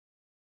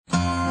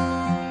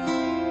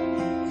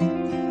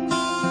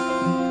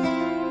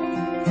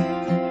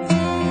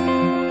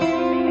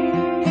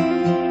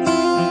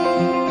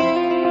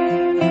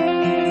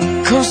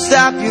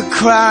stop your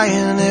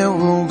crying, it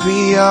will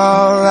be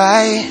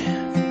alright.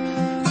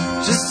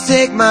 Just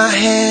take my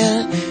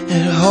hand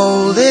and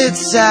hold it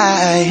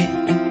tight.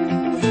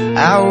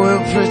 I will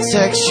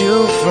protect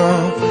you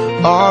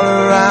from all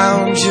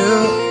around you.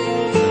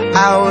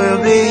 I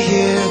will be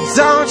here,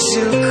 don't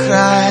you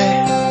cry.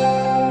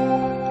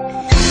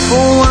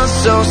 For one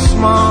so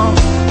small,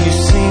 you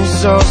seem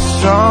so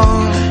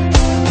strong.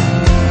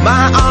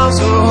 My arms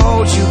will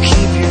hold you,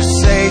 keep you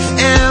safe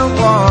and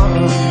warm.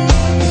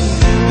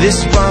 This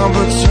bond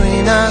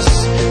between us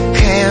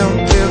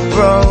can't be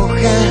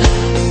broken.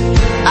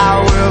 I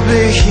will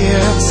be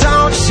here,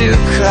 don't you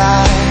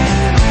cry.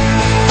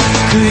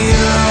 'Cause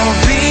you'll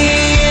be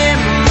in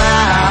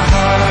my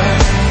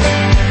heart.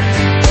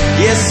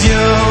 Yes,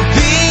 you'll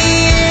be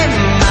in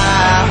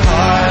my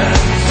heart.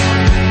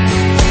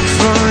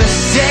 From this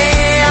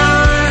day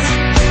on,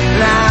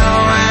 now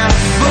and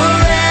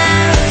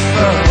forevermore.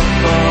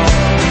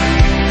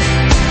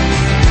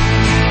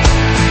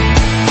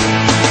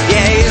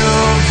 Yeah,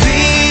 you'll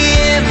be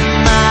in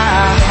my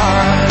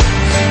heart.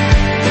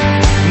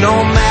 No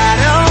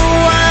matter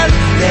what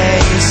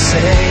they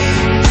say,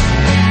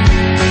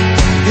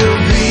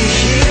 you'll be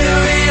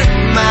here in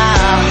my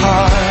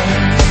heart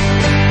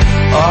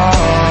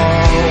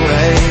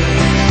always.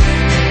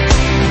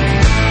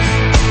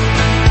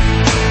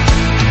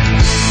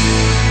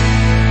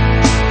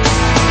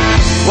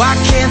 Why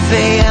can't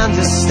they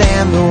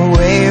understand the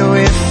way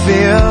we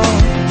feel?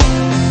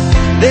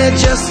 They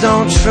just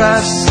don't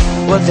trust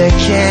what they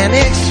can't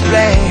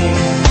explain.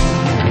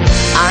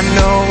 I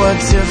know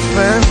we're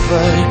different,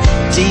 but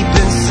deep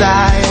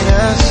inside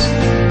us,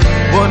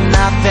 we're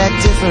not that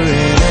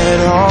different at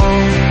all.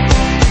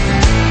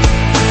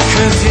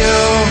 'Cause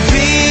you'll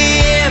be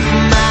in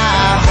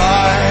my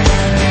heart.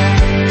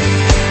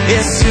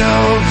 Yes,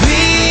 you'll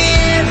be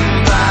in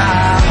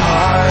my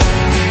heart.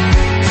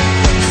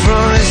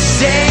 From this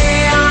day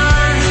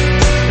on,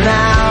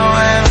 now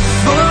and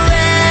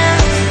forevermore.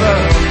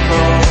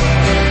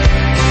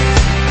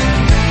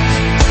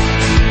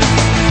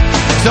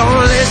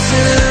 Don't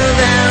listen to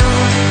them,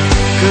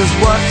 'cause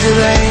what do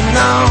they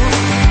know?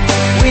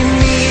 We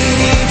need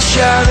each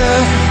other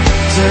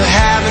to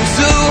have and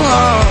to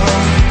hold.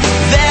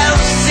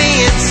 They'll see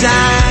in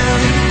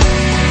time,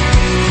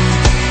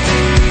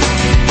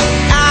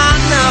 I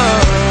know.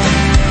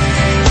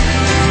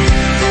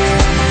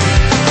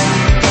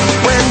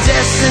 When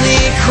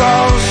destiny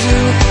calls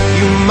you,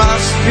 you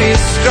must be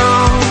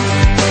strong.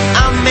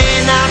 I may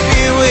not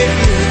be with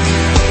you,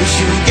 but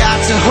you've got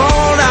to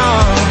hold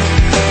on.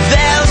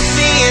 They'll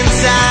see in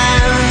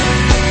time,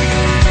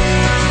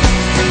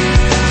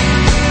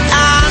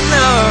 I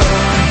know.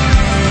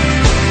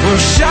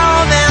 We'll show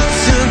them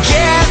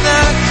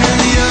together,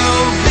 'cause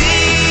you'll be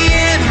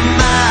in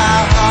my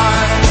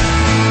heart.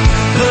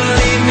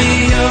 Believe me,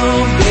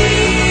 you'll be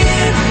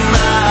in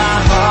my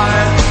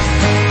heart.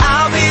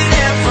 I'll be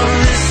there from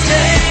this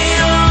day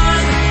on,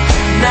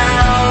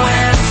 now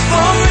and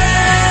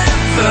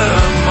forevermore.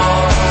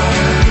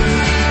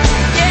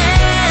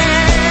 Yeah.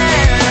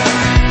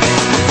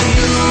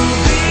 You'll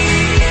be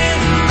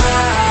in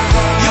my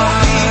heart.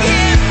 You'll be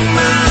in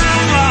my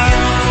heart.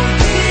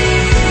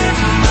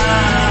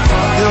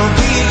 You'll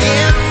be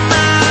in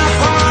my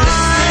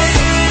heart.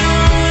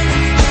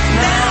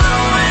 Now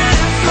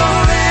and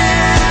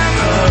forevermore.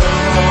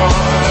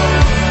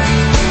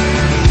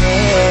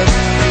 Yeah.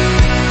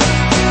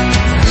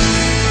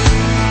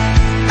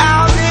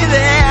 I'll be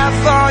there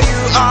for you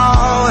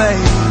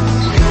always.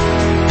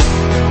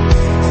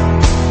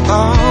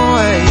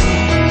 Always.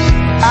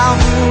 I'll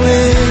be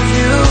with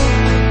you.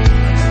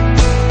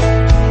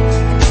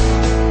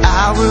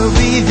 I will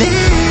be there.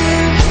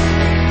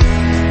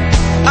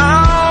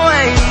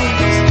 Always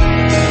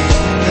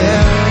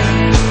there.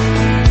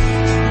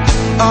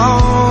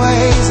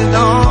 Always and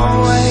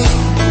always.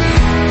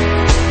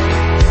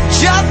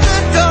 Just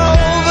look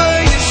over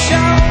your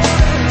shoulder.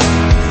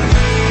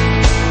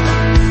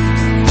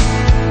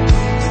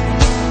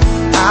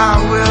 I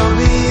will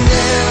be